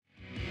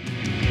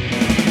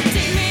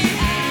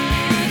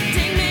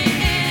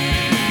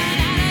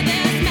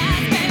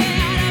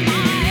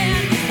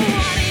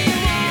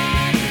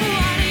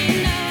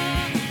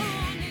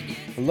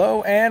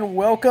and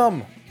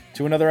welcome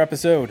to another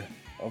episode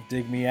of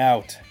Dig Me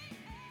Out,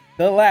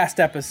 the last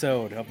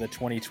episode of the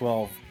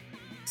 2012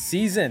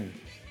 season.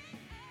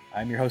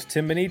 I'm your host,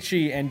 Tim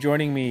Benici, and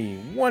joining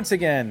me once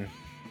again,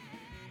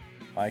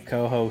 my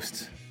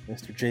co-host,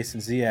 Mr.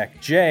 Jason Ziak.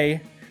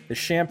 Jay, the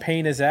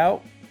champagne is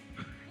out.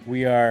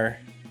 We are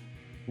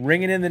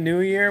ringing in the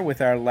new year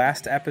with our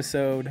last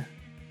episode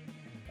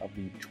of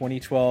the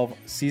 2012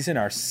 season,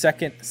 our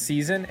second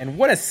season. And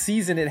what a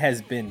season it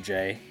has been,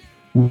 Jay.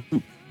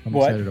 I'm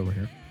excited over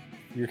here.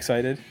 You're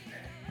excited?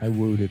 I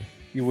wooed.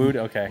 You wooed?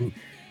 Okay.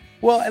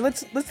 Well,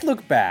 let's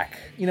look back.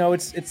 You know,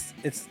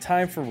 it's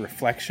time for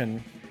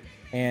reflection,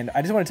 and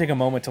I just want to take a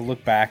moment to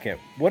look back at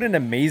what an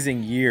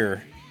amazing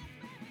year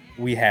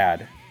we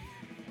had.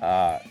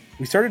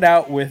 We started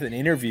out with an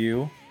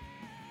interview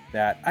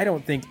that I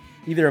don't think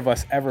either of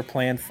us ever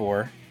planned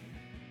for,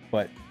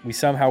 but we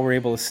somehow were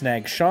able to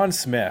snag Sean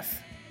Smith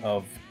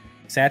of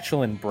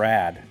Satchel and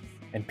Brad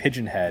and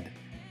Pigeonhead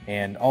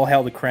and All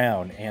Hail the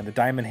Crown and The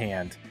Diamond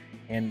Hand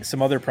and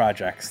some other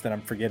projects that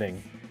I'm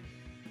forgetting.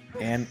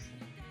 And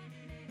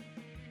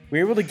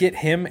we were able to get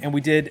him, and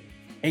we did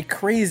a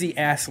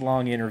crazy-ass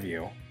long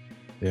interview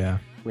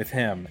with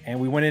him. And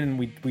we went in and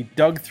we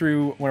dug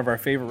through one of our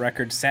favorite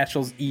records,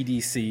 Satchel's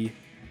EDC,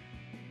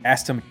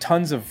 asked him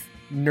tons of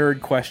nerd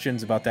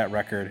questions about that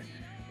record.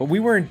 But we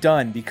weren't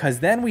done,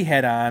 because then we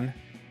had on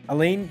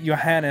Elaine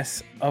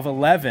Johannes of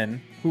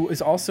 11, who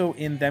is also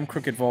in Them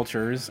Crooked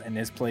Vultures and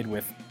has played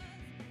with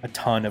a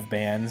ton of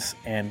bands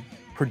and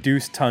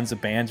produced tons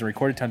of bands and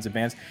recorded tons of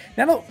bands.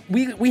 Now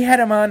we had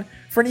him on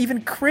for an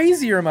even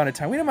crazier amount of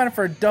time. We had him on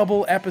for a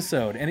double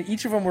episode, and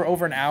each of them were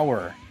over an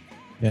hour.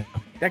 Yeah,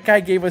 that guy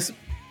gave us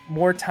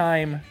more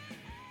time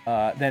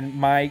than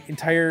my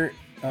entire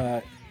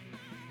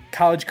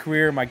college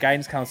career my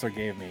guidance counselor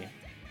gave me,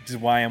 which is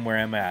why I'm where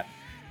I'm at.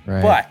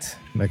 Right. But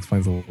that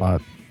explains a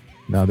lot.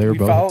 No, they were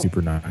both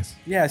super nice.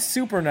 Yeah,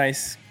 super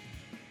nice,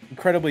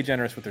 incredibly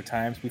generous with their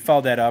times. We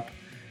followed that up.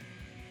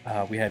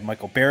 We had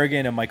Michael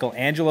Berrigan and Michael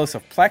Angelos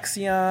of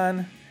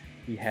Plexion.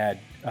 We had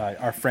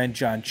our friend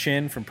John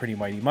Chin from Pretty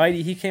Mighty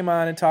Mighty. He came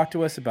on and talked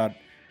to us about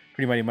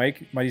Pretty Mighty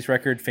Mighty's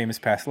record, Famous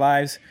Past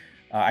Lives.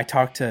 I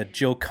talked to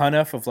Jill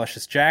Cuniff of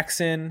Luscious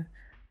Jackson,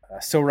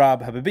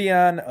 Sohrab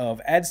Habibian of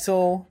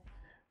Edsel,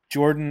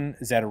 Jordan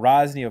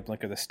Zadarozny of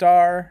Blink of the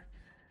Star,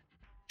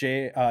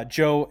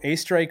 Joe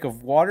Astrike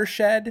of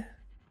Watershed,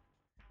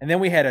 and then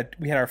we had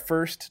our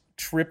first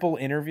triple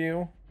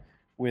interview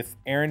with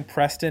Aaron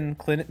Preston,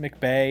 Clint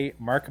McBay,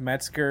 Mark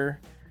Metzger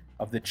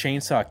of the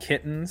Chainsaw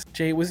Kittens.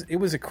 Jay, it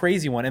was a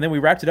crazy one. And then we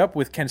wrapped it up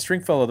with Ken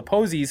Stringfellow of the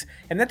Posies,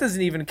 and that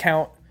doesn't even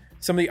count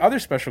some of the other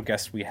special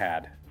guests we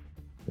had.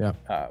 Yeah.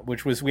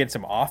 Which was, we had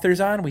some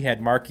authors on. We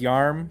had Mark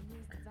Yarm,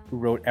 who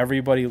wrote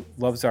Everybody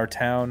Loves Our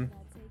Town,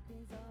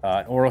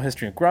 an oral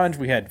history of grunge.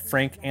 We had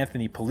Frank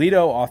Anthony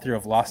Polito, author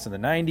of Lost in the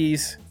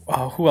 90s.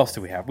 Oh, who else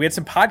do we have? We had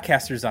some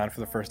podcasters on for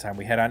the first time.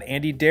 We had on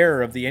Andy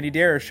Darer of The Andy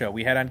Darer Show.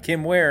 We had on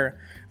Kim Ware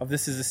of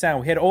This Is the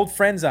Sound. We had old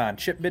friends on,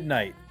 Chip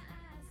Midnight.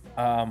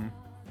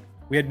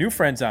 We had new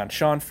friends on,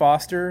 Sean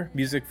Foster,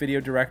 music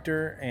video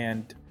director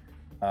and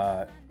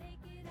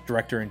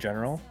director in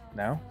general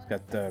now. I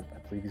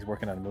believe he's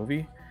working on a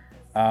movie.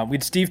 We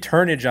had Steve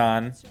Turnage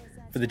on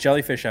for the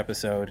Jellyfish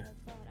episode,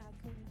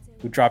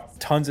 who dropped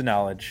tons of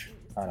knowledge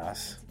on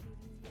us.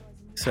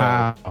 So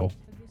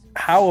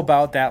how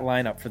about that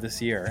lineup for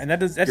this year? And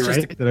that's You're just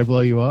right? Did I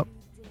blow you up?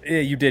 Yeah,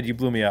 you did. You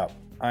blew me up.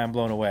 I am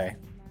blown away.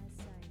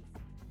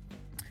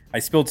 I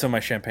spilled some of my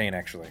champagne,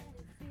 actually.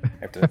 I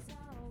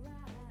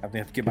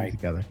have to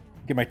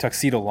get my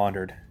tuxedo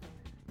laundered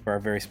for our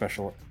very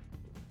special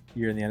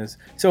year in the end.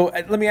 So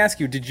let me ask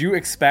you, did you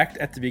expect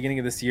at the beginning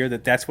of this year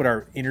that that's what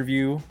our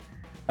interview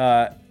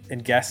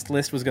and guest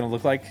list was going to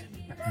look like?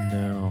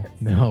 No,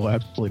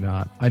 absolutely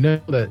not. I know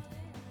that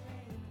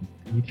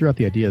you threw out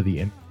the idea of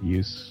the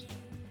interviews,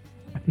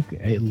 I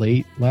think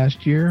late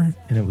last year,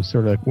 and it was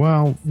sort of like,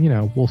 well,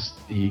 we'll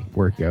see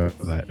where it goes.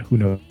 Who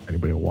knows if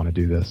anybody will want to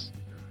do this.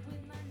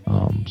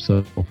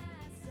 So,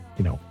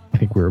 I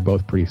think we were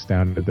both pretty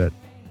astounded that,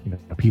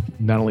 people,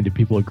 not only did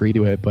people agree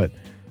to it, but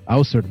I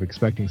was sort of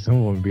expecting some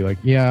of them to be like,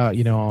 yeah,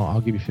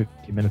 I'll give you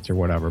 15 minutes or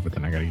whatever, but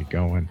then I got to get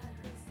going.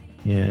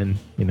 And,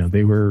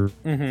 they were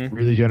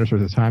really generous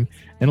with the time.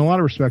 In a lot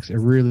of respects, I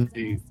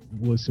really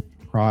was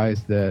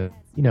surprised that,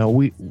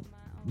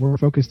 we're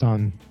focused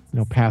on,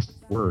 past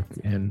work,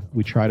 and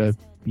we try to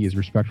be as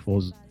respectful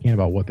as we can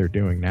about what they're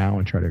doing now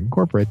and try to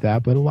incorporate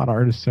that. But a lot of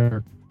artists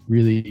are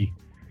really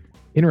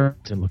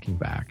interested in looking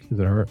back. As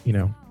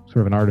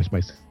sort of an artist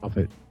myself,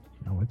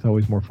 it's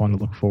always more fun to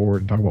look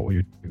forward and talk about what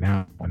you're doing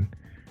now and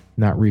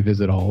not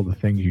revisit all the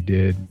things you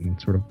did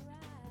and sort of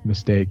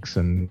mistakes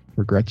and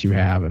regrets you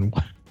have and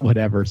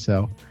whatever.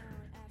 So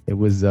it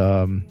was,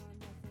 it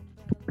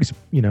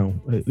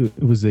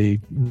was a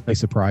nice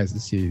surprise to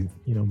see,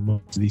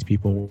 most of these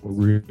people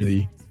were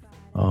really,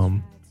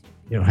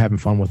 having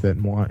fun with it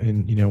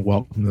and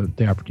welcome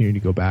the opportunity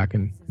to go back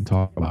and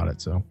talk about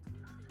it. So,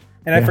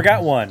 and I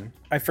forgot one.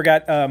 I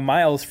forgot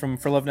Miles from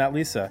For Love Not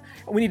Lisa.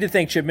 We need to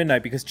thank Chip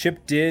Midnight, because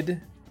Chip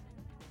did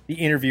the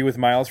interview with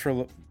Miles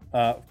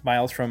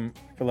Miles from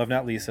For Love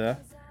Not Lisa.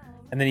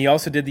 And then he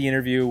also did the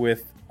interview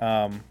with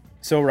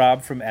So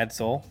Rob from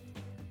Edsel.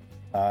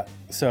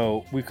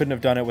 So we couldn't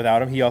have done it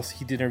without him.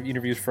 He did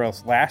interviews for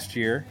us last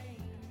year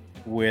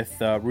with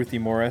Ruthie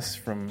Morris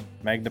from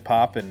Magna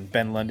Pop and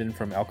Ben London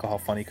from Alcohol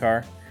Funny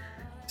Car.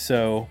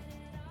 So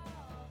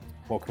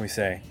what can we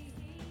say?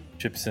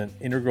 Chip's an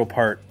integral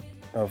part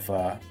of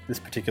this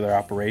particular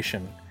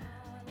operation.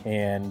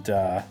 And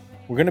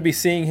we're going to be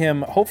seeing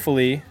him,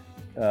 hopefully,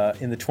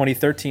 in the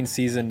 2013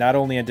 season, not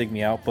only on Dig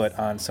Me Out, but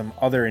on some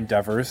other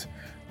endeavors,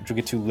 which we'll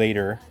get to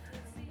later.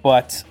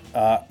 But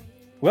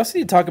we also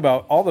need to talk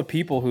about all the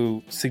people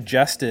who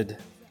suggested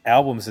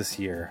albums this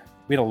year.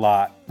 We had a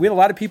lot. We had a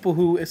lot of people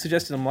who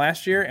suggested them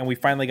last year, and we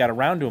finally got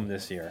around to them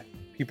this year.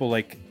 People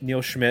like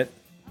Neil Schmidt,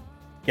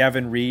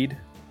 Gavin Reed,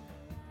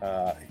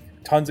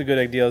 tons of good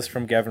ideas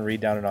from Gavin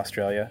Reed down in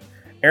Australia.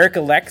 Eric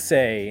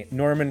Alexei,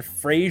 Norman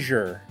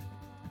Fraser,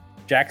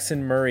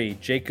 Jackson Murray,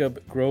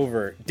 Jacob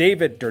Grover,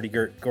 David Dirty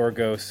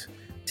Gorgos,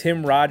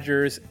 Tim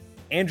Rogers,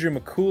 Andrew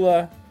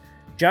McCula,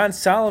 John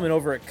Solomon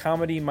over at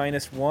Comedy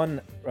Minus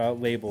One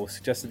label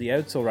suggested the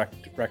Edsel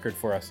record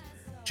for us.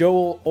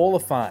 Joel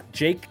Oliphant,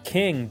 Jake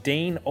King,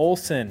 Dane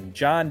Olson,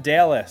 John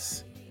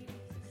Dallas,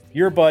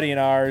 your buddy and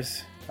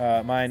ours,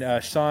 mine,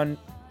 Sean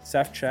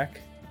Sefchek.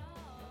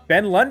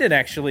 Ben London,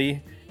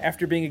 actually,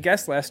 after being a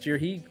guest last year,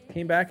 he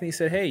came back and he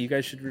said, hey, you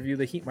guys should review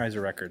the Heat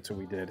Miser record, so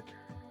we did.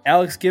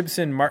 Alex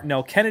Gibson, Martin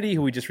L. Kennedy,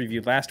 who we just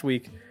reviewed last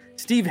week.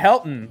 Steve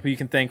Helton, who you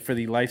can thank for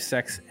the Life,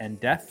 Sex, and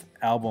Death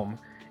album.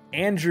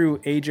 Andrew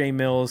A.J.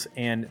 Mills,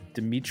 and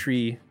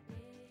Dimitri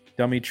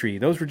Dumitri.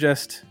 Those were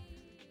just,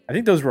 I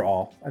think those were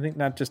all. I think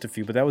not just a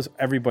few, but that was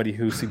everybody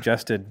who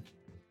suggested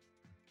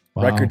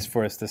records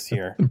for us this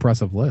year.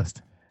 Impressive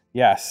list.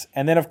 Yes.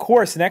 And then, of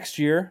course, next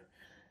year,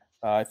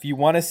 if you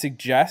want to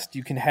suggest,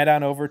 you can head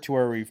on over to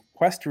our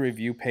Request a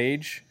Review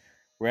page.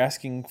 We're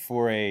asking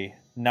for a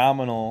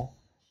nominal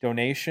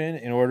donation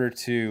in order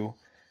to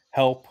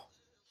help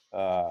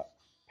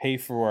pay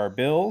for our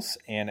bills,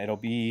 and it'll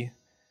be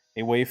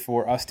a way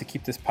for us to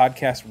keep this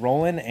podcast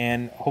rolling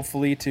and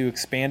hopefully to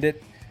expand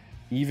it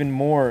even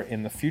more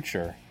in the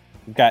future.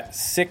 We've got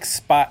 6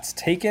 spots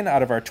taken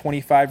out of our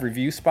 25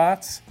 review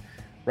spots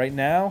right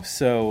now,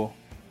 so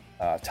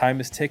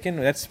time is ticking.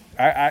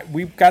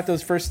 We've got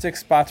those first 6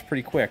 spots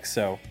pretty quick,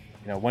 so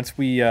once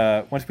we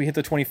hit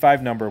the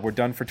 25 number, we're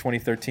done for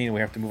 2013, and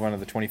we have to move on to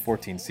the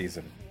 2014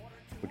 season,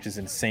 which is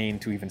insane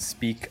to even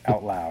speak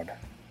out loud.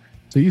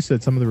 So you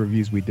said some of the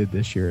reviews we did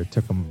this year, it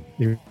took them,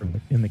 they were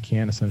in the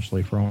can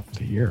essentially for almost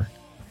a year.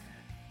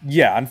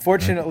 Yeah,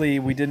 unfortunately,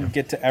 we didn't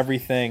get to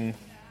everything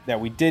that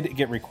we did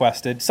get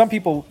requested. Some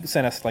people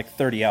sent us like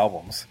 30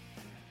 albums.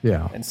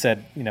 Yeah. And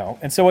said,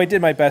 and so I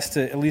did my best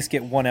to at least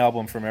get one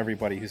album from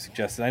everybody who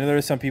suggested. I know there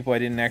were some people I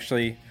didn't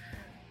actually,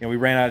 we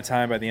ran out of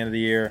time by the end of the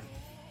year.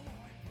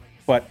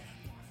 But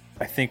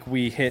I think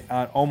we hit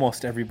on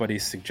almost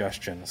everybody's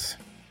suggestions.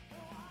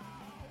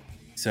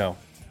 So.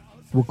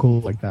 We're cool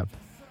like that.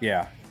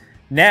 Yeah.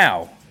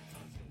 Now,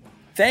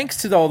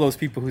 thanks to all those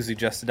people who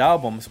suggested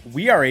albums,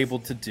 we are able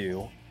to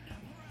do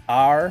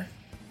our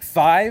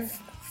 5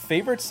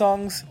 favorite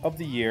songs of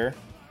the year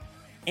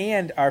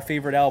and our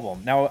favorite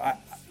album. Now,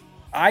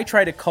 I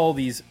try to cull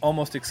these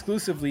almost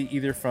exclusively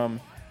either from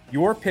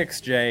your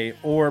picks, Jay,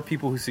 or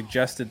people who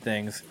suggested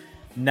things,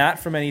 not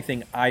from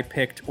anything I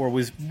picked or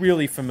was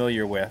really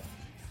familiar with.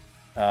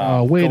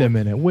 Wait a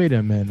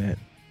minute.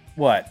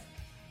 What?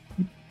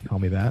 Tell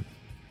me that.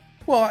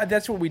 Well,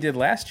 that's what we did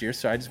last year,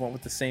 so I just went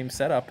with the same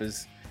setup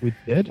as we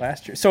did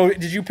last year. So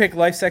did you pick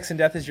Life, Sex, and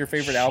Death as your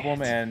favorite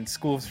album and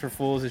Schools for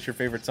Fools as your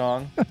favorite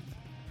song?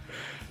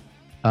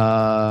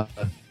 Well,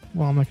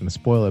 I'm not going to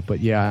spoil it, but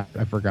yeah,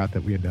 I forgot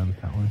that we had done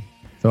it that way.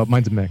 So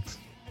mine's a mix.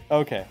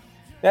 Okay,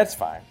 that's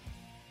fine.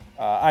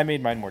 I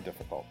made mine more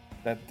difficult.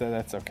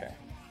 That's okay.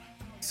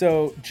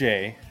 So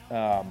Jay,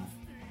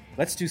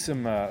 let's do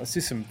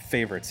some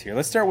favorites here.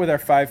 Let's start with our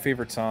 5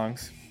 favorite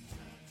songs,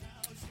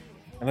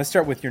 and let's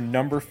start with your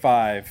number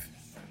 5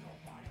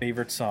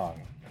 favorite song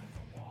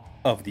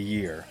of the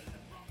year.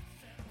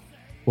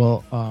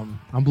 Well,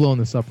 I'm blowing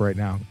this up right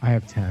now. I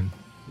have 10,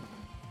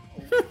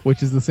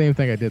 which is the same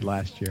thing I did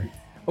last year.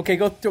 Okay,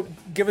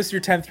 give us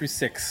your 10 through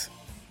 6,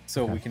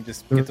 so we can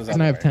just get those out. The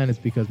reason I have 10 is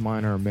because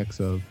mine are a mix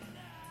of,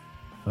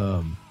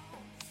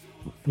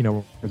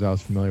 records I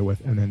was familiar with,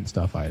 and then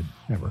stuff I had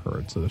never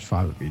heard. So there's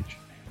 5 of each.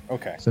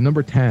 Okay. So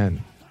number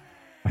 10,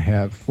 I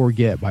have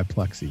 "Forget" by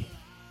Plexi.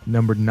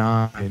 Number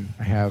 9,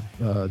 I have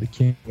 "The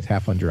King is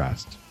Half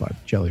Undressed" by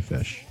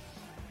Jellyfish.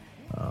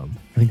 I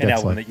think an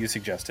that's album that you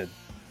suggested.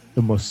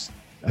 The most,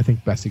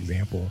 best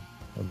example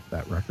of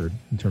that record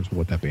in terms of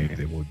what that band is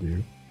able to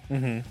do.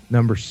 Mm-hmm.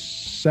 Number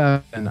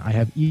 7, I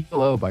have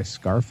 "ELO" by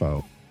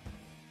Scarfo.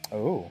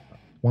 Oh,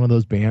 one of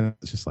those bands.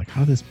 It's just like,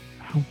 how do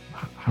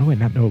I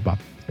not know about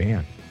this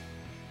band?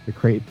 They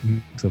create a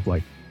mix of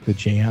like the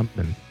jam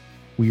and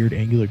weird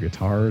angular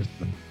guitars.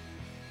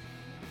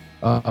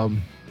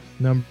 And,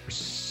 number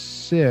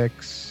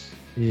 6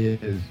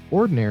 is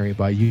 "Ordinary"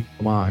 by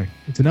UMI.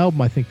 It's an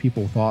album I think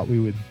people thought we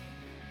would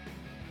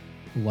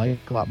like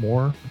a lot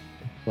more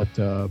but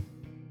I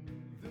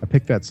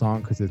picked that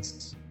song because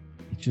it's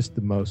just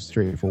the most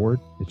straightforward.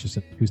 It's just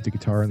an acoustic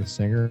guitar and the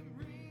singer.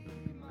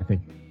 I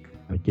think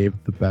I gave me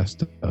the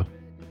best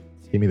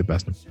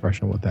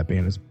impression of what that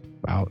band is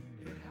about.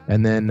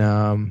 And then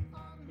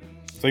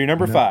so your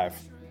number 5.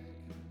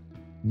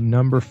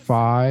 Number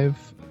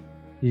 5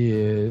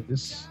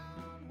 is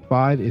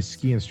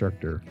Ski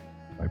Instructor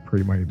by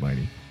Pretty Mighty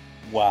Mighty.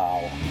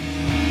 Wow.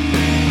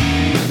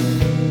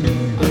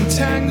 I'm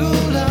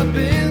tangled up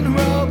in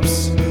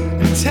ropes,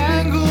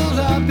 entangled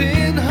up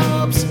in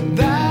hopes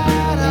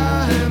that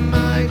I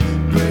might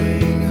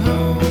bring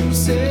home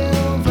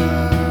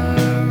silver,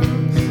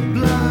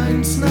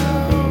 blind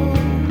snow.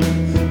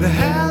 The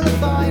hell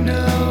if I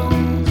know,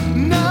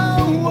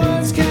 no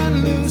words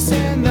can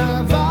loosen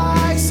the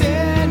vice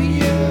in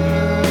you.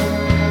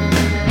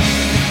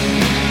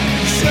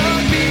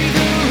 Showed me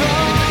the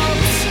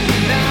ropes,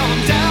 now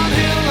I'm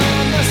downhill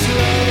on the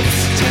slopes,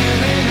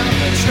 tearing up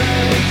the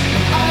trail of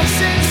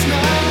ice and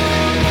snow.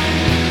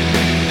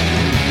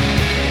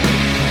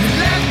 You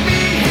left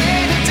me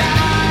here to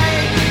die,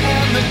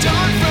 and the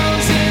dawn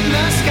froze in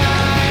the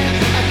sky.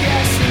 I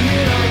guess you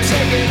don't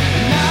take it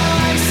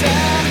nice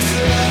and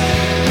slow.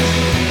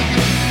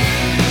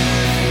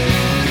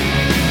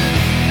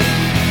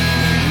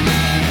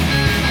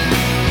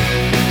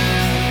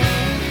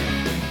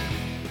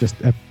 Just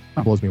it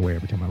blows me away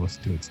every time I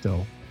listen to it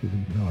still,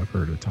 even though I've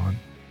heard it a ton.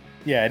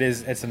 Yeah, it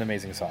is. It's an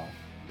amazing song.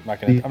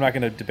 I'm not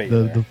gonna debate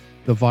you there.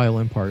 The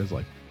violin part is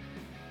like,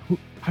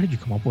 how did you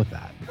come up with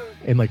that?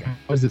 And like,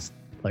 how is this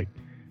like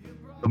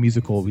a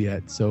musical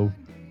yet so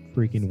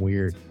freaking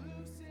weird?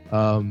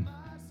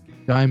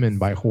 Diamond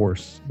by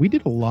Horse. We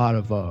did a lot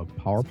of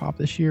power pop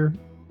this year,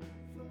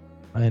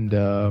 and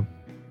I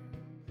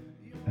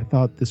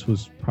thought this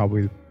was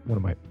probably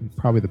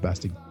the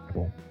best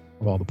example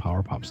of all the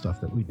power pop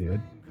stuff that we did.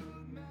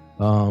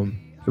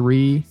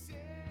 3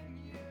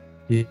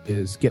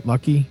 is Get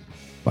Lucky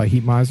by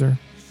Heat Miser.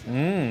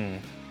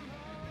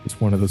 It's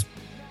one of those,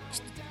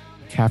 just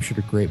captured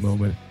a great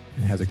moment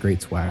and has a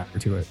great swagger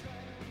to it.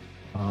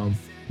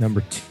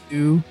 Number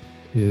 2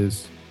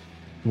 is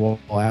Wall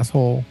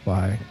Asshole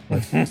by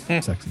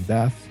Sex and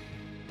Death.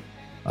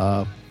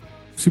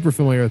 Super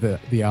familiar with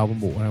the album,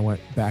 but when I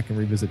went back and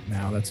revisit it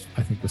now, that's,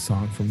 I think, the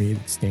song for me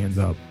that stands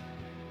up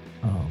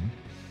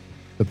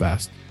the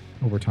best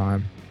over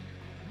time.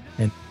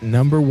 And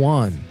number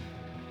 1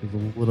 is a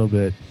little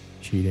bit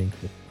cheating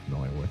because I'm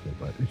familiar with it,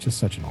 but it's just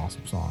such an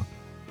awesome song.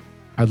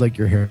 I'd Like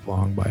Your Hair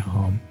Long by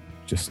Hum.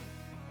 Just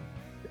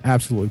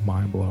absolutely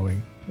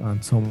mind-blowing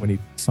on so many,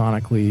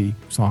 sonically,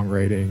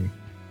 songwriting,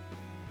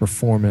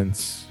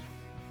 performance.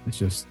 It's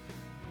just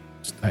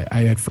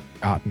I had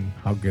forgotten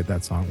how good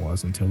that song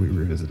was until we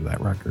revisited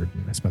that record,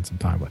 and I spent some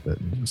time with it,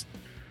 and it just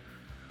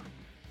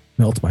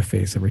melts my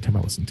face every time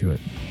I listen to it.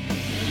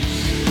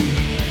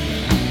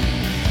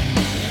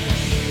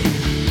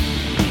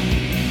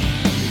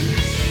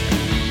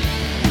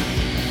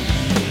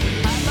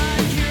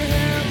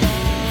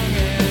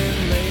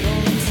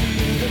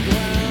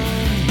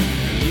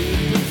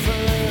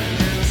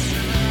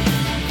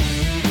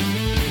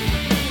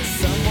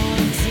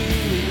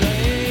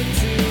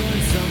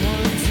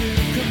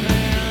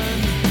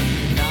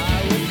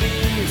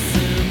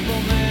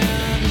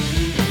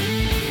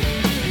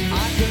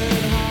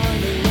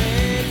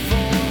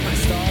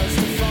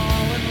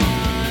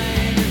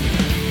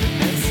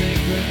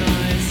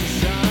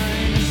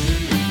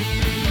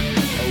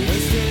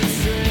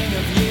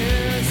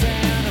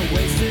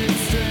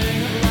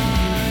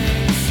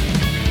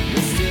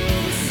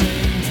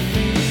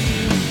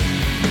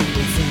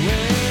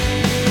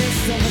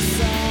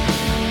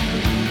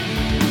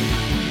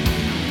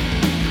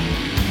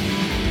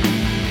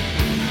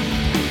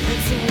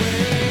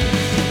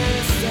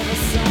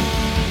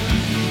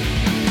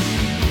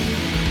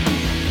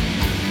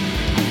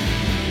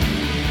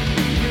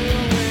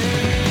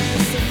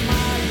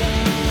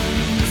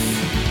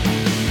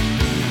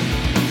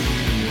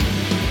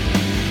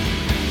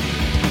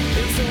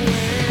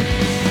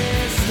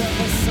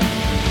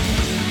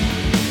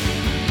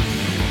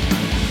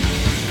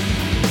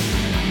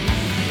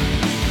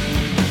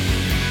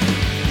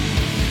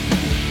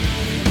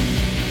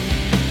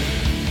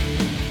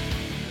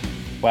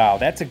 Wow,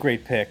 that's a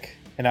great pick.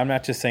 And I'm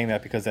not just saying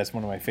that because that's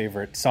one of my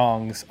favorite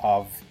songs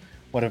of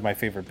one of my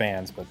favorite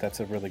bands, but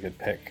that's a really good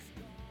pick.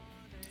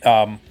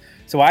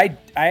 So I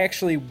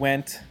actually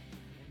went,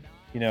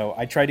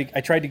 I tried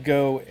to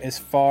go as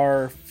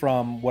far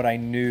from what I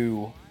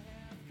knew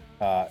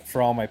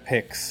for all my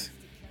picks.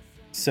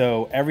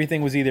 So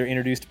everything was either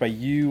introduced by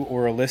you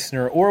or a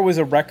listener, or was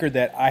a record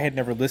that I had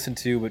never listened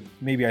to, but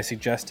maybe I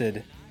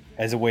suggested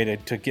as a way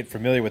to get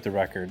familiar with the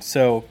record.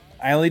 So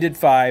I only did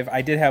 5.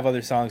 I did have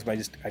other songs, but I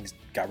just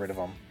got rid of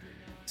them.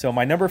 So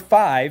my number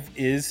 5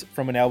 is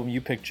from an album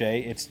you picked, Jay.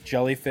 It's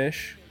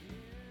Jellyfish,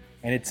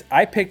 and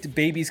I picked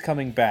Baby's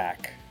Coming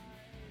Back.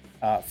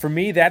 For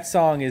me, that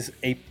song is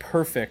a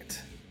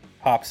perfect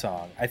pop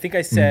song. I think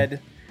I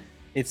said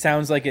it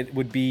sounds like it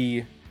would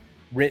be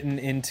written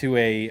into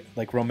a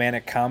like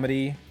romantic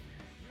comedy,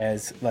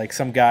 as like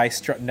some guy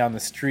strutting down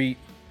the street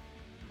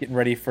getting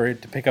ready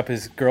to pick up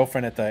his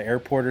girlfriend at the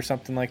airport or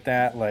something like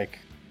that. Like,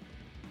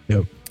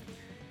 Yep.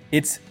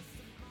 it's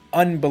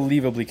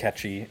unbelievably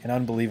catchy and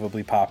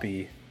unbelievably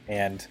poppy,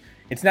 and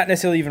it's not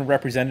necessarily even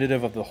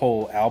representative of the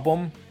whole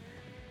album,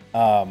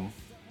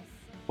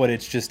 but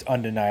it's just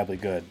undeniably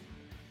good.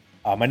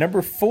 My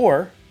number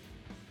 4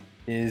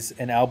 is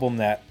an album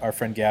that our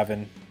friend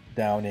Gavin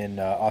down in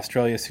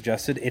Australia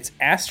suggested. It's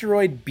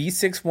Asteroid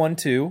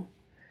B612,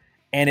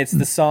 and it's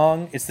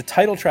the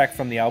title track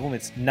from the album.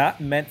 It's Not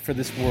Meant for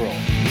This World.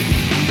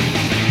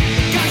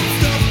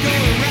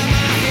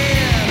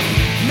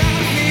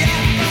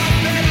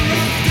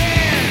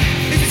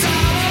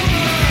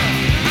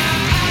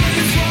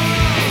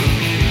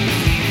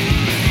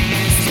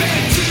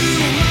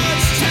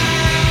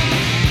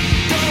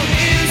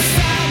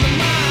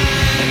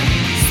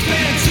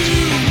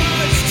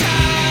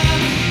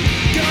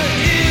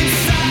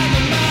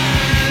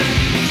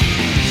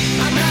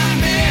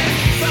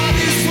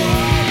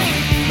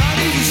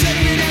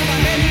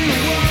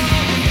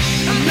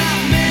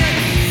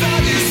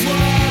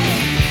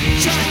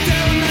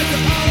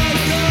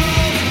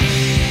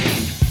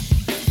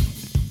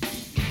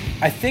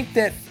 I think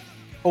that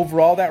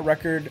overall that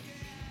record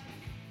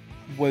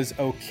was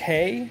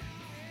okay.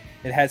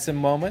 It had some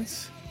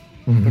moments.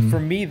 But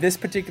for me, this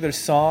particular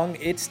song,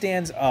 it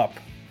stands up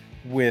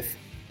with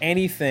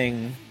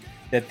anything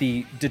that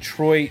the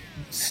Detroit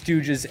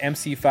Stooges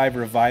MC5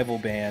 revival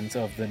bands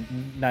of the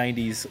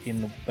 90s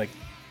in like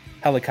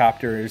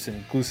Helicopters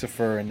and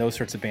Lucifer and those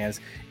sorts of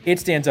bands. It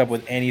stands up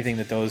with anything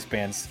that those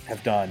bands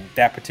have done,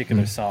 that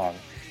particular song.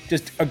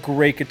 Just a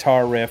great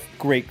guitar riff,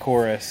 great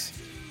chorus,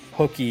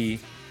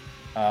 hooky,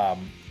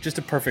 just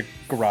a perfect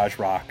garage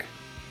rock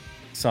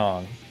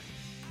song.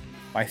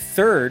 My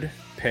third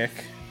pick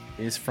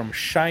is from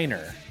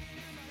Shiner,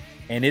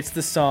 and it's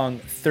the song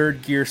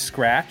Third Gear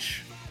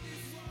Scratch.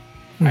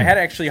 I had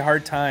actually a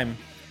hard time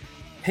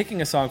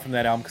picking a song from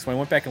that album because when I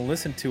went back and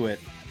listened to it,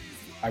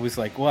 I was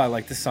like, well, I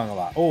like this song a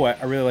lot. Oh,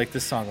 I really like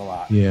this song a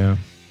lot. Yeah.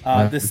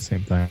 The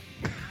same thing.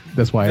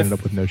 That's why I ended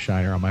up with no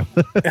Shiner on my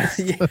list.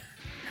 Yeah,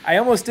 I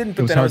almost didn't,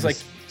 but then I was like,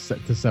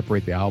 to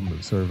separate the album, it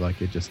was sort of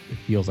like it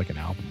feels like an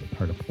album. It's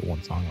hard to pull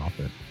one song off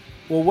it.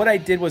 well, what I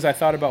did was I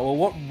thought about, well,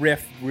 what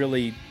riff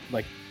really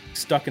like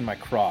stuck in my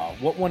craw?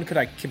 What one could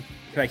I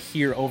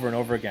hear over and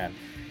over again?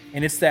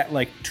 And it's that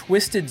like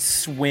twisted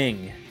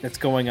swing that's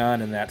going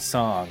on in that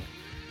song.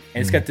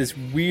 And it's got this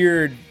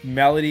weird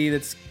melody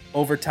that's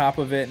over top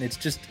of it.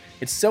 And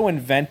it's so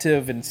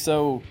inventive and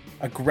so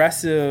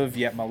aggressive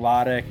yet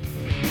melodic.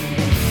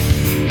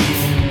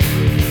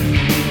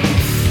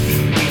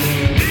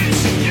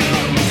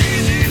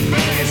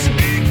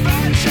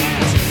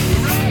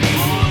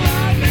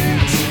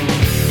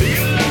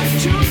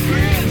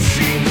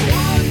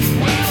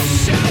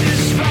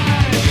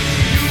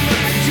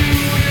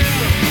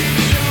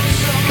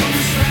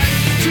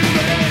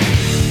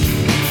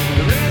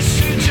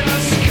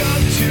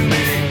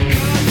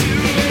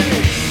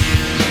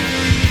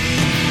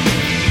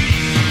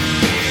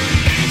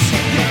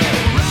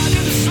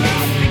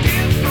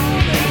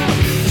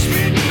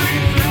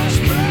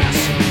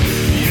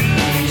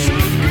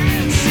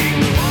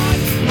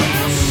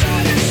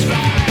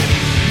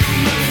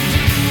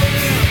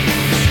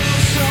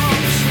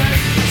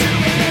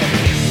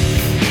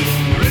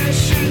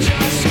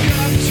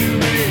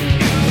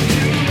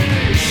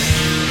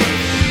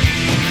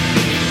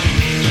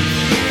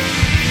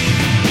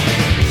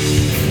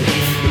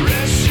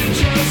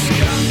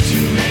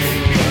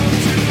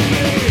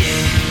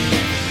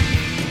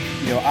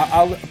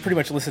 I'll pretty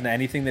much listen to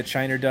anything that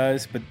Shiner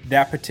does, but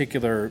that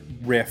particular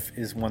riff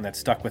is one that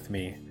stuck with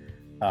me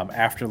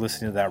after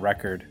listening to that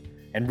record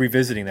and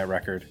revisiting that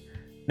record.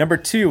 Number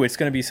 2, it's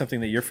going to be something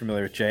that you're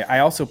familiar with, Jay. I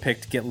also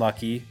picked Get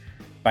Lucky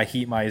by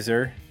Heat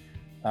Miser.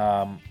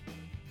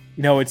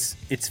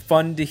 It's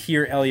fun to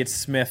hear Elliott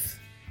Smith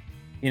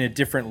in a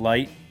different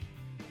light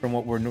from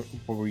what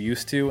we're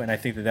used to, and I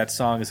think that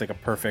song is like a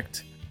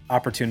perfect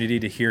opportunity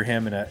to hear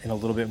him in a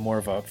little bit more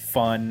of a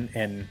fun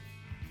and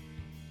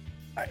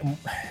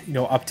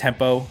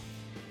up-tempo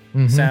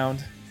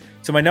sound.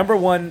 So my number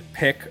 1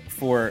 pick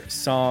for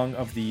Song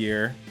of the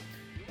Year,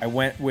 I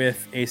went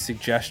with a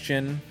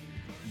suggestion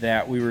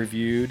that we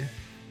reviewed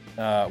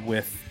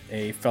with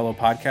a fellow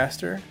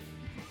podcaster.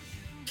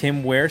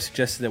 Kim Ware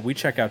suggested that we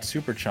check out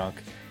Superchunk,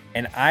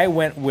 and I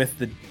went with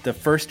the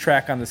first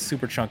track on the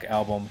Superchunk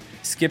album,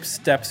 Skip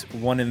Steps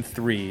 1 and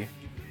 3,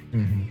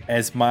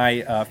 as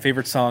my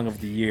favorite song of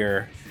the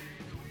year.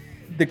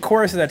 The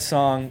chorus of that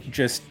song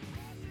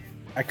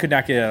I could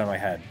not get it out of my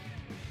head.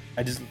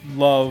 I just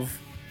love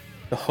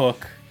the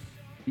hook,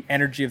 the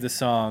energy of the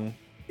song.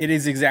 It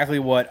is exactly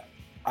what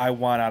I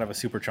want out of a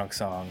Superchunk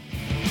song.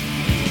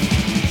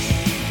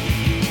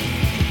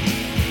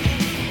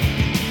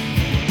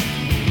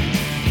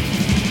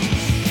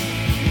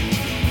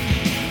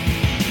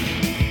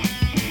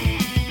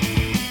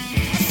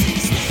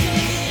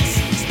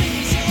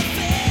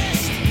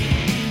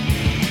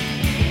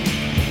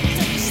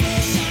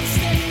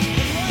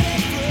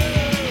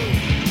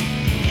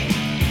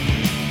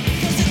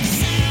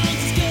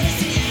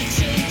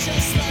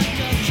 Just like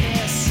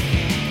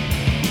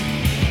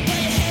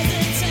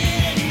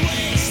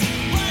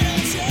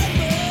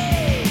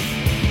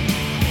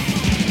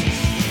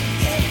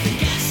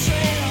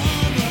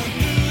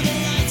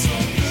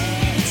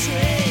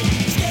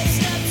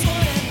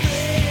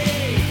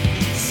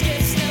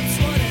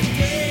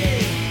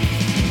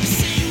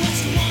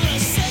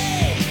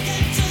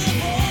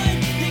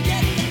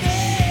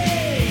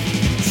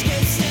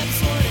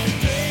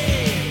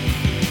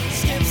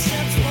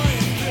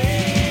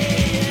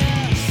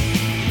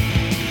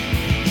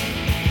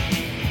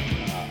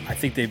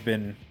think they've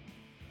been,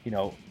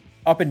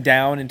 up and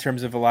down in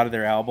terms of a lot of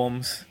their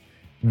albums.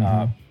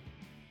 Mhm.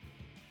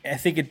 I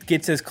think it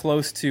gets as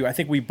close to. I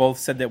think we both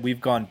said that we've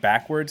gone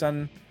backwards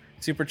on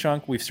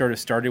Superchunk. We've sort of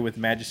started with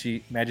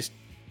Majesty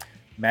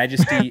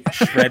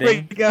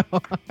shredding. There we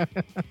go.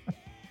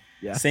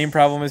 Yes. Same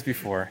problem as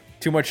before.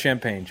 Too much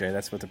champagne, Jay.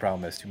 That's what the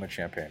problem is. Too much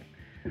champagne.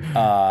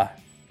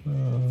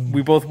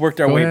 We both worked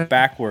our Go way ahead.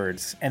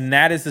 backwards, and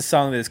that is the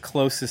song that is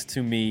closest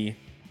to me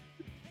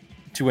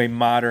to a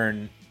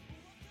modern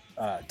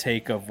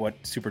take of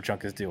what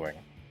Superchunk is doing.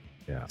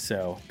 Yeah.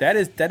 So that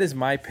is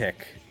my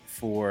pick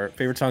for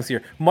favorite songs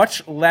here.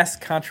 Much less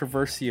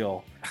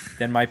controversial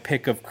than my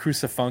pick of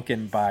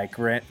Crucifunkin' by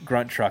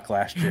Grunt Truck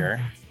last year.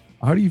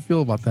 How do you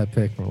feel about that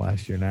pick from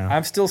last year now?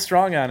 I'm still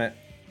strong on it.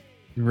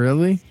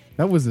 Really?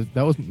 That was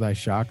my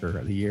shocker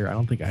of the year. I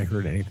don't think I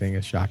heard anything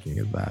as shocking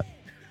as that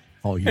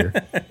all year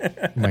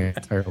in my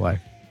entire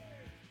life.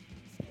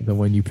 The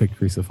one you picked,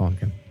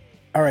 Crucifunkin'.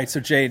 All right, so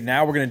Jay,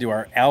 now we're going to do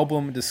our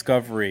album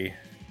discovery.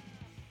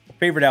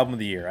 Favorite album of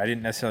the year. I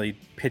didn't necessarily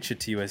pitch it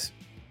to you as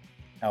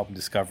album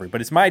discovery,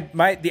 but it's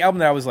the album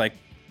that I was like,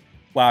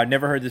 wow, I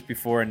never heard this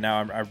before, and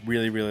now I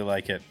really, really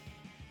like it.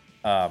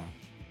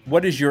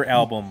 What is your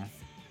album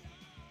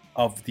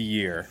of the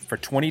year for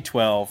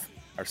 2012,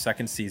 our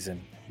second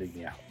season?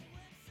 Yeah.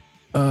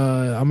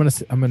 I'm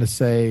gonna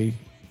say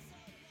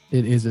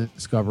it is a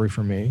discovery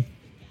for me.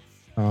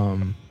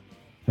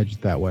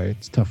 Just that way.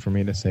 It's tough for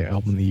me to say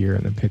album of the year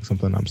and then pick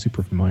something I'm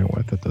super familiar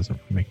with. That doesn't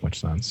make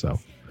much sense. So,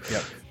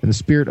 Yep. in the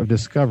spirit of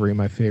discovery,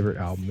 my favorite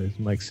album is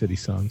Mike City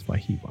Sons by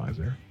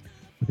Heatmiser.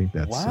 I think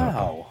that's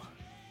Wow.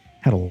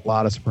 had a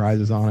lot of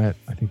surprises on it.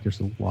 I think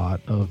there's a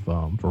lot of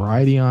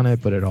variety on it,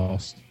 but it all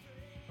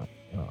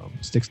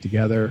sticks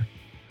together.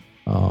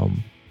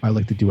 I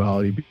like the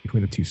duality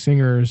between the two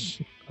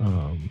singers.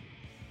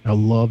 I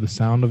love the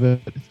sound of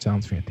it. It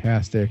sounds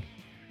fantastic.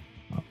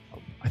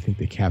 I think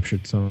they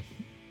captured some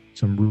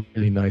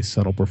really nice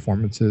subtle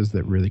performances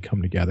that really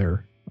come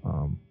together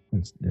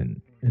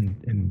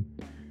and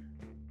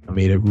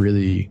made a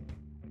really,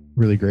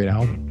 really great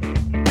album.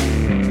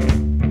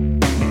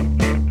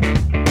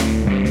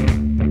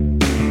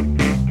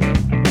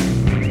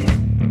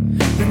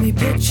 Let me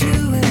put you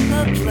in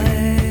the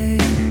play.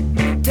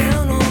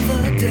 Down all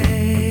the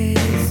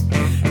days,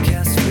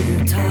 cast for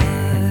your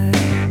time.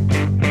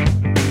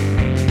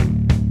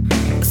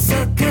 A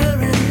sucker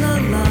in the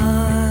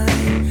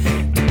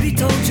line to be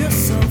told you're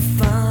so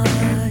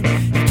fine.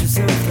 You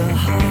deserve the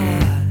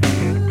high.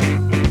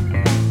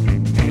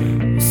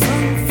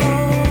 Some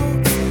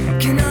folks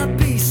cannot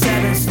be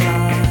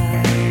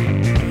satisfied.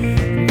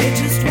 They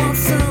just want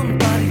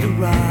somebody to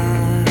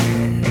ride.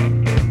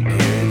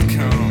 Here it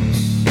comes.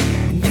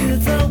 You're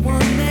the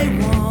one they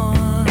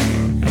want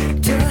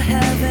to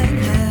have and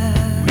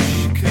have. Wish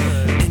you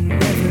could and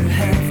never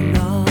have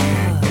not.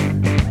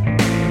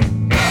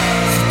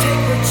 So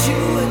take what you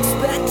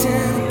expect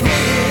and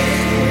put it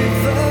in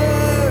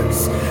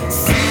reverse.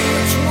 See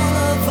which one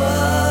of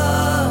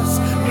us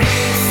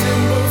really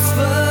symbols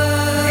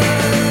first.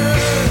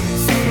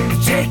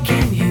 We're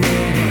taking you to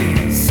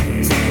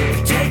pieces.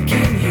 We're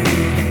taking you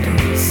to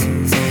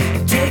pieces.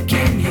 We're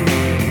taking you to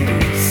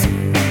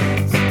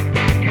pieces.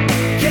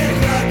 Get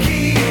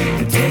lucky,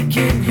 we're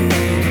taking you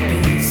to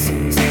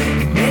pieces.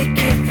 Make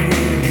it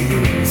really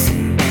easy.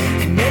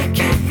 Make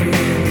it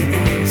really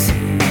easy.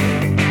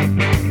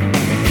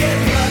 Get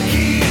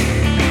lucky.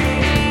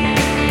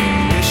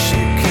 Wish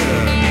you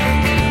could.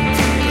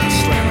 That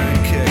slam and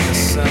kick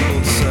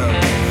assembled so.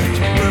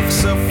 Riff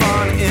so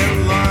far in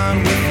line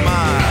with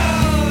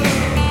mine.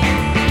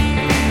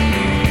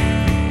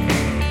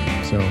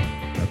 So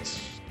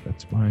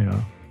that's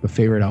my the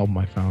favorite album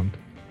I found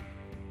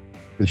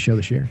for the show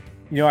this year.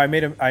 I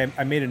made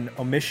an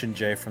omission,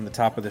 Jay, from the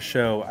top of the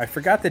show. I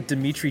forgot that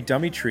Dimitri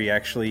Dumitri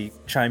actually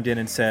chimed in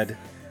and said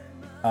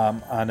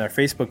on our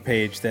Facebook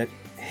page that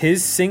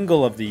his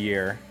single of the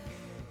year,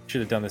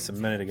 should have done this a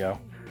minute ago,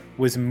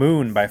 was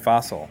Moon by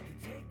Fossil.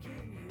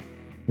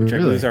 Which I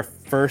believe is our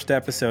first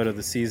episode of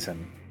the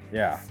season.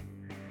 Yeah.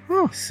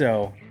 Huh.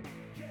 So,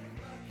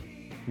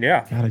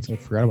 yeah. God, I totally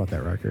forgot about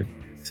that record.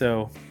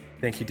 So,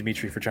 thank you,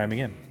 Dimitri, for chiming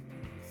in. How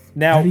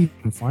Now, do you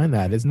even find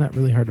that? Isn't that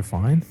really hard to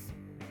find?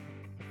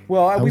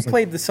 well, we was like-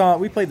 played the song.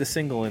 We played the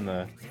single in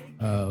the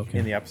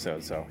Okay.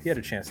 episode, so he had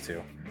a chance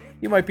to.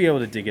 You might be able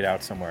to dig it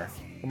out somewhere.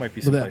 There might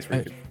be Well, some that- place where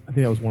you could. I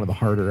think that was one of the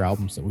harder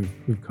albums that we've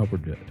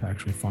covered to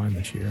actually find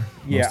this year.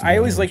 Yeah, Most of I them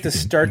always you like to can-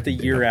 start you the can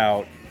dig year up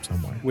out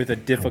somewhere. with a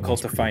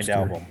difficult to pretty find obscure.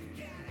 album.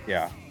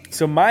 Yeah.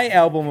 So my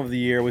album of the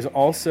year was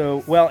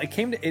also, well,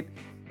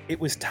 it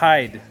was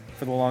tied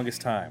for the longest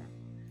time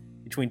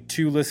between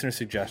two listener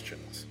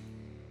suggestions.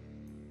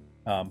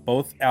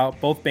 Both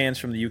bands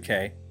from the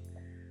UK.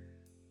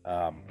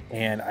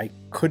 And I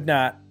could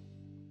not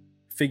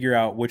figure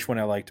out which one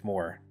I liked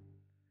more.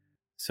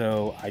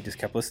 So I just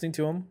kept listening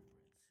to them.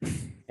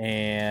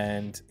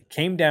 And it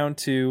came down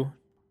to,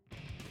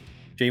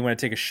 Jay, you want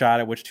to take a shot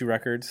at which two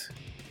records?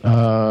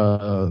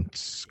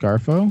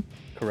 Scarfo,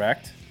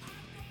 Correct.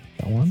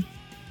 that one.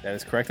 That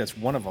is correct. That's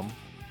one of them.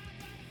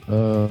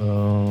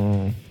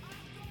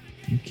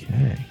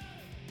 UK.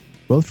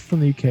 Both from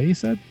the UK, you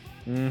said?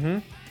 Mm-hmm.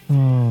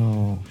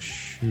 Oh,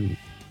 shoot.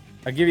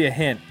 I'll give you a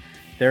hint.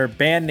 Their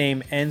band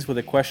name ends with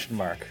a question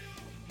mark.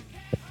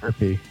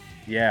 Therapy.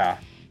 Yeah.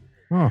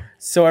 Oh,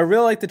 So I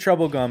really like the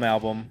Trouble Gum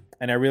album,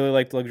 and I really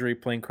liked Luxury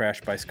Plane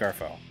Crash by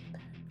Scarfo.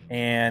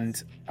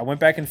 And I went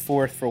back and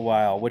forth for a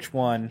while, which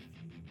one,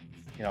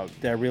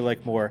 did I really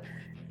like more?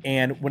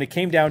 And when it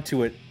came down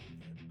to it,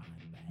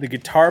 the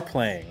guitar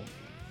playing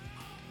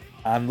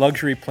on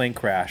Luxury Plane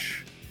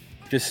Crash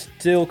just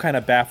still kind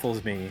of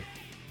baffles me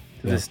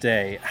to this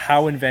day.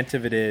 How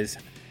inventive it is,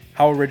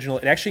 how original.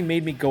 It actually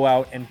made me go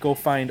out and go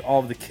find all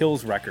of the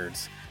Kills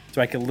records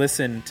so I could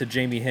listen to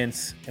Jamie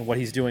Hintz and what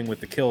he's doing with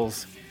the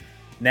Kills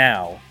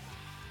now,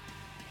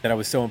 that I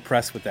was so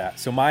impressed with that.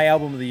 So my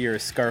album of the year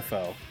is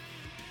Scarfo,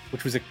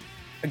 which was,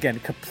 again,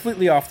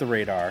 completely off the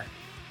radar.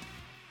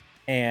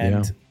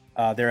 And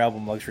their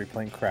album Luxury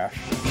Plane Crash.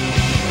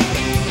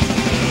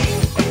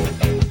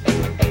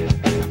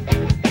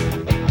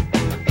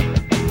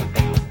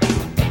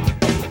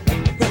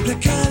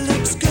 Replica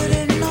looks good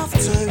enough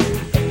to.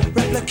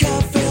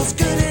 Replica feels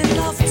good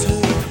enough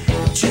to.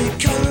 Cheap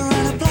cola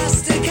and a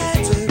plastic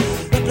hairdo.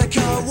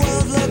 Replica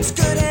world looks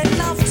good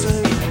enough to.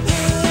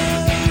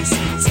 Who's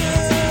to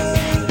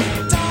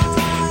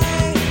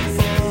die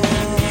for?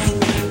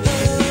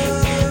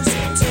 Who's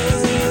to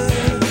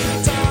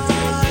die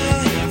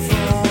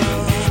for?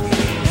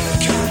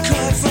 Can't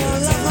cry for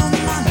love and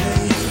money.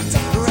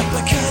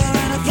 Replica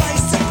and a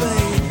place to be.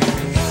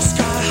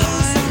 Sky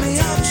high on the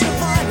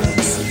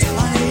ultraviolence.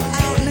 I need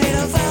out, need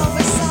a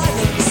velvet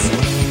silence.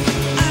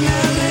 And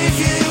they'll leave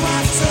you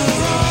after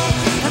all.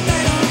 And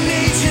they don't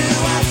need you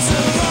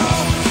after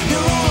all.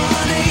 You're all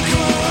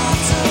unequal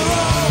after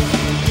all.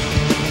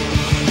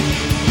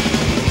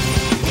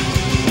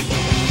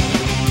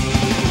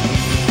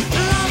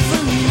 Love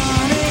and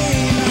money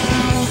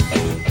now.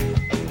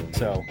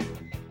 So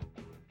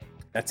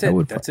that's That it.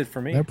 would That's it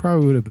for me. that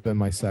probably would have been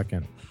my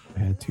second. I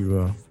had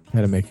to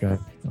make an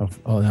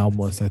album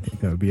list. I think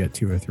that would be at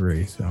 2 or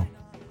 3. So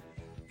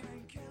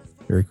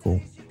very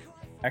cool.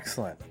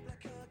 Excellent.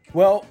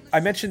 Well, I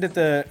mentioned at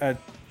the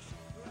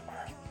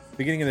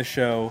beginning of the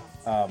show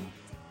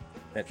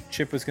that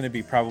Chip was going to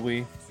be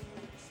probably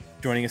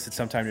joining us at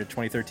some time in the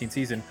 2013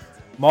 season.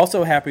 I'm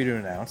also happy to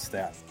announce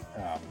that,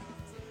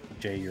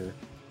 Jay, you're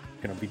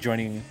going to be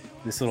joining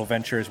this little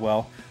venture as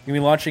well. We're going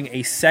to be launching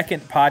a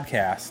second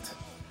podcast.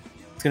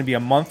 It's going to be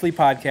a monthly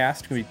podcast.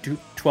 It's going to be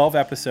 12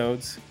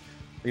 episodes.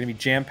 They're going to be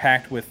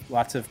jam-packed with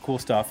lots of cool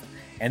stuff.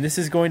 And this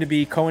is going to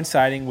be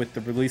coinciding with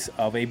the release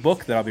of a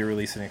book that I'll be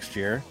releasing next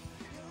year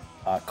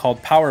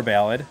called Power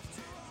Ballad.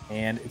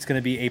 And it's going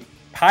to be a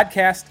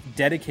podcast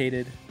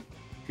dedicated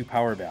to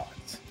power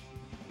ballads.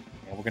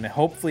 And we're going to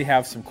hopefully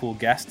have some cool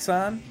guests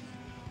on.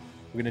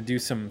 We're going to do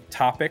some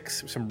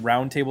topics, some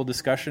roundtable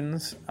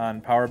discussions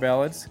on power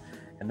ballads.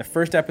 And the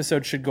first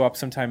episode should go up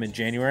sometime in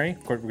January.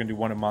 Of course, we're going to do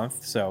one a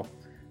month, so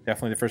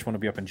definitely the first one will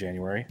be up in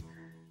January.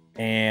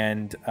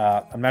 And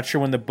I'm not sure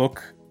when the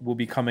book will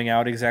be coming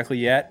out exactly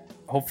yet.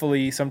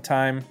 Hopefully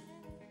sometime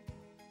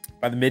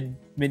by the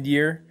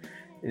mid-year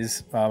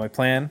is my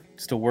plan.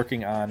 Still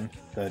working on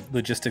the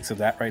logistics of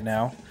that right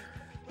now.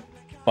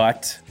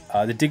 But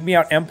the Dig Me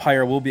Out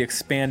empire will be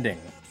expanding.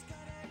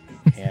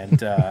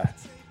 And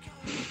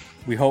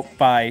we hope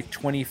by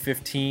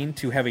 2015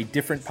 to have a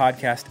different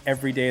podcast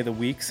every day of the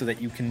week so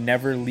that you can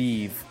never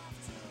leave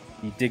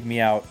the Dig Me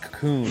Out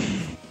cocoon.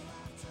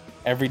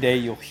 Every day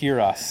you'll hear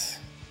us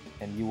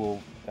and you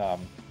will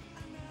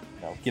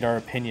get our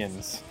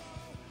opinions.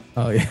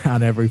 Oh yeah,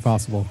 on every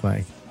possible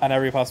thing. On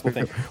every possible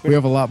thing. We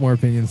have a lot more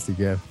opinions to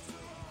give.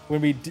 We're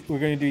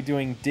going to be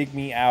doing Dig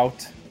Me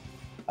Out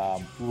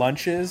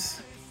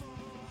lunches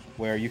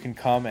where you can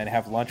come and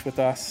have lunch with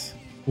us.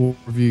 We'll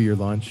review your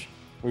lunch.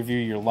 Review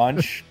your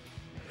lunch.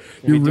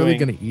 You're really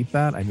going to eat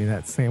that? I mean,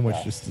 that sandwich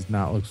just does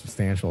not look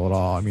substantial at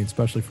all. I mean,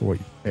 especially for what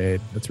you paid.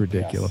 That's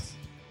ridiculous.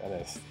 Yes,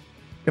 that is.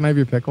 Can I have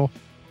your pickle?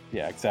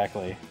 Yeah,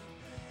 exactly.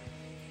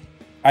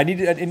 I need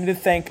to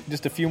thank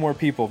just a few more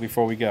people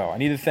before we go. I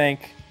need to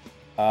thank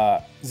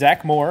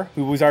Zach Moore,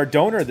 who was our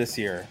donor this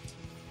year.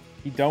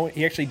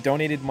 He actually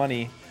donated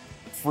money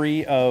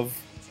free of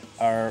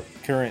our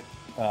current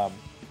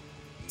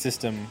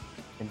system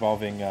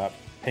involving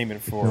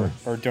payment for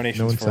or donations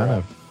no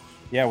incentive.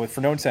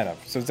 For no incentive.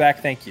 So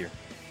Zach, thank you.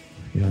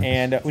 Yes.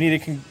 And we need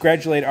to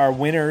congratulate our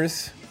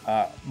winners,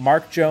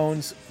 Mark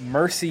Jones,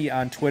 Mercy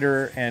on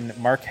Twitter, and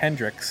Mark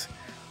Hendricks.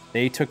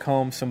 They took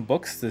home some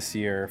books this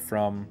year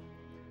from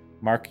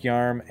Mark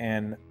Yarm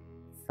and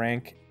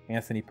Frank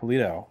Anthony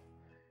Polito.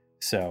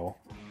 So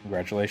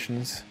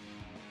congratulations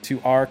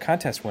to our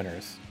contest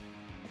winners.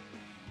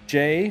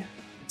 Jay,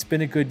 it's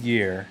been a good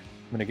year.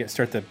 I'm going to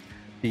start the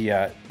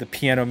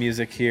piano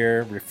music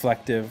here,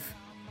 reflective.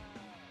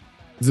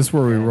 Is this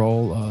where we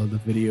roll the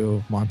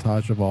video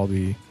montage of all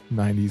the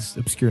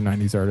obscure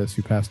 90s artists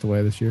who passed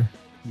away this year?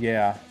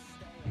 Yeah.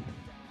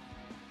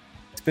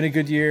 It's been a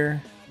good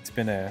year. It's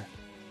been a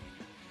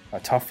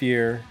tough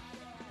year,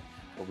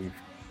 but we've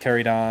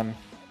carried on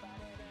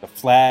the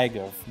flag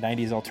of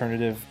 90s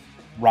alternative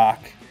rock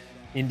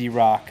indie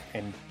rock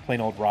and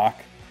plain old rock.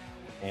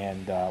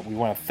 And we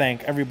want to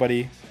thank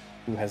everybody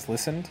who has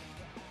listened.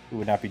 We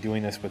would not be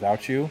doing this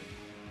without you.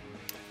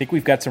 I think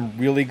we've got some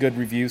really good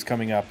reviews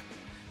coming up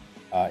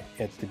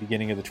at the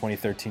beginning of the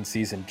 2013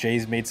 season.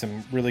 Jay's made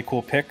some really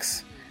cool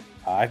picks.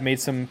 I've made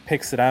some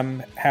picks that I'm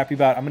happy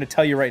about. I'm going to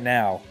tell you right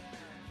now,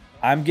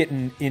 I'm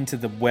getting into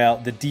the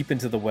deep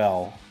into the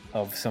well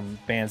of some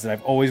bands that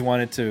I've always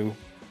wanted to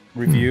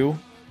review.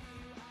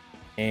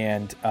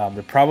 And there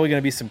are probably going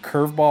to be some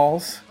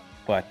curveballs,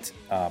 but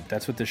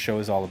that's what this show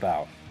is all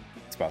about.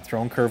 It's about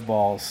throwing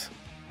curveballs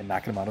and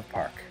knocking them out of the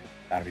park.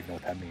 I don't even know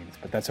what that means,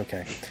 but that's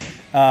okay.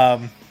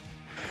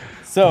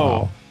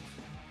 Wow.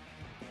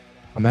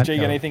 On that Jay, you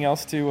note, got anything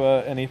else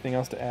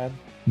to add?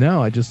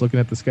 No, I just looking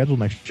at the schedule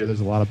next year.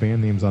 There's a lot of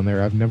band names on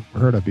there I've never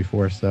heard of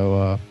before.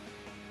 So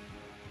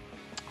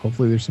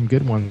hopefully there's some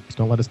good ones.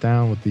 Don't let us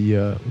down with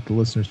the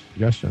listeners'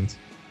 suggestions.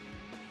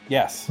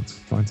 Yes. Let's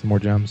find some more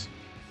gems.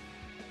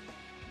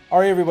 All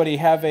right, everybody,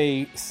 have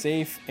a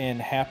safe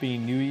and happy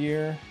New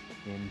Year.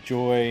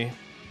 Enjoy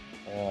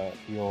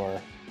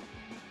your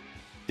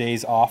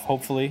days off,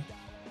 hopefully,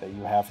 that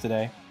you have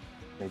today.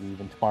 Maybe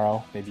even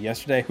tomorrow, maybe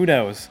yesterday. Who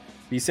knows?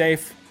 Be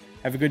safe.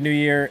 Have a good New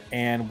Year,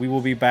 and we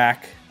will be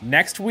back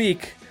next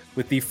week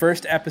with the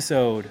first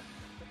episode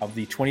of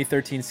the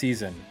 2013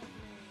 season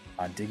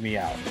on Dig Me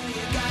Out.